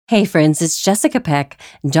Hey friends, it's Jessica Peck,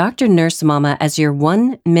 Dr. Nurse Mama as your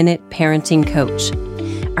 1-minute parenting coach.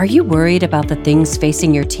 Are you worried about the things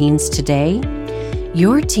facing your teens today?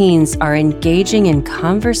 Your teens are engaging in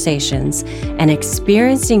conversations and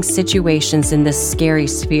experiencing situations in this scary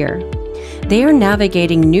sphere. They are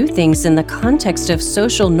navigating new things in the context of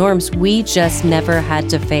social norms we just never had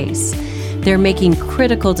to face. They're making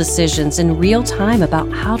critical decisions in real time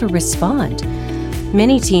about how to respond.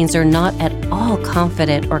 Many teens are not at all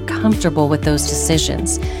confident or comfortable with those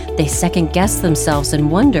decisions. They second-guess themselves and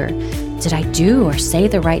wonder, did I do or say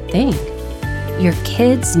the right thing? Your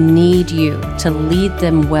kids need you to lead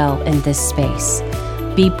them well in this space.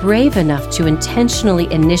 Be brave enough to intentionally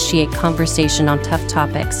initiate conversation on tough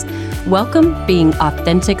topics. Welcome being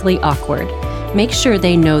authentically awkward. Make sure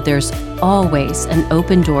they know there's always an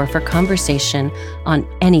open door for conversation on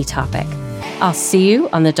any topic. I'll see you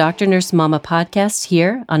on the Dr. Nurse Mama podcast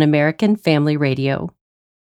here on American Family Radio.